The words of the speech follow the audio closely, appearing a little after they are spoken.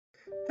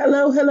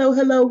Hello, hello,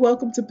 hello.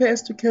 Welcome to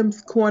Pastor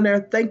Kim's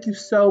Corner. Thank you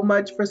so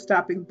much for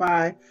stopping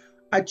by.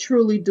 I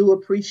truly do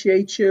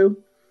appreciate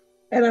you.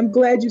 And I'm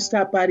glad you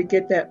stopped by to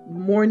get that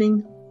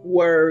morning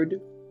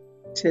word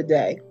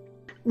today.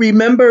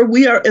 Remember,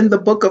 we are in the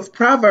book of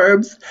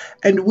Proverbs,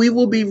 and we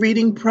will be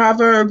reading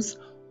Proverbs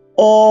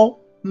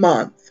all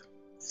month.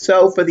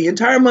 So for the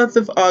entire month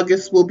of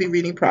August, we'll be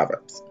reading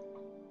Proverbs.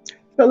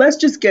 So let's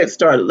just get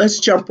started. Let's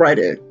jump right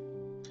in.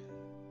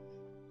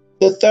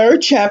 The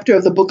third chapter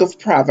of the book of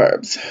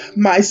Proverbs.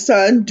 My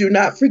son, do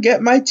not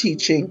forget my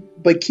teaching,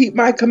 but keep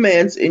my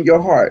commands in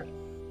your heart,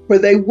 for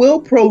they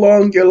will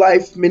prolong your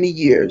life many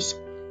years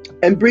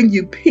and bring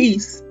you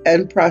peace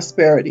and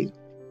prosperity.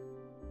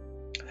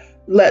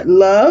 Let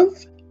love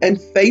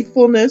and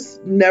faithfulness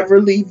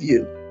never leave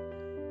you.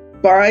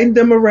 Bind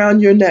them around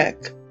your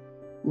neck.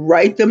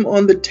 Write them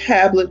on the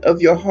tablet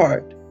of your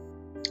heart.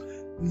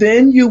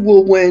 Then you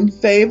will win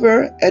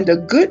favor and a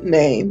good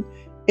name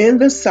in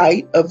the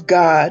sight of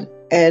God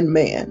and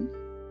man.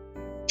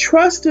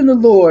 Trust in the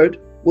Lord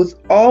with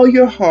all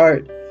your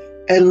heart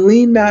and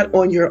lean not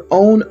on your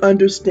own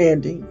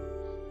understanding.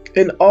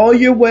 In all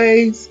your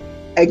ways,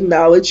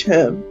 acknowledge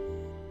him,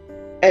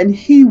 and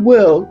he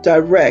will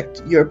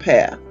direct your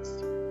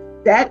paths.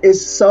 That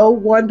is so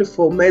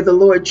wonderful. May the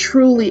Lord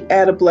truly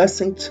add a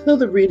blessing to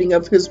the reading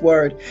of his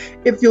word.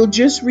 If you'll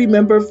just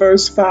remember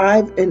verse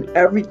 5 in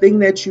everything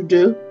that you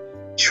do,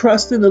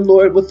 trust in the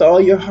Lord with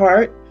all your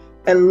heart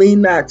and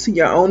lean not to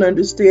your own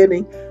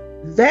understanding.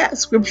 That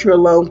scripture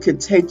alone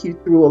could take you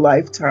through a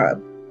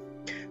lifetime.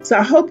 So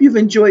I hope you've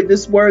enjoyed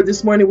this word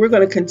this morning. We're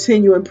going to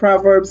continue in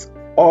Proverbs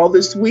all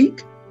this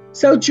week.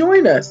 So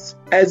join us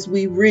as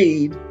we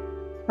read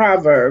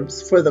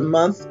Proverbs for the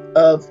month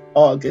of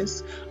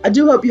August. I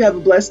do hope you have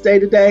a blessed day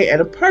today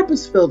and a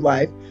purpose-filled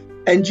life.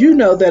 And you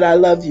know that I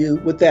love you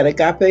with that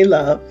agape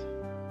love.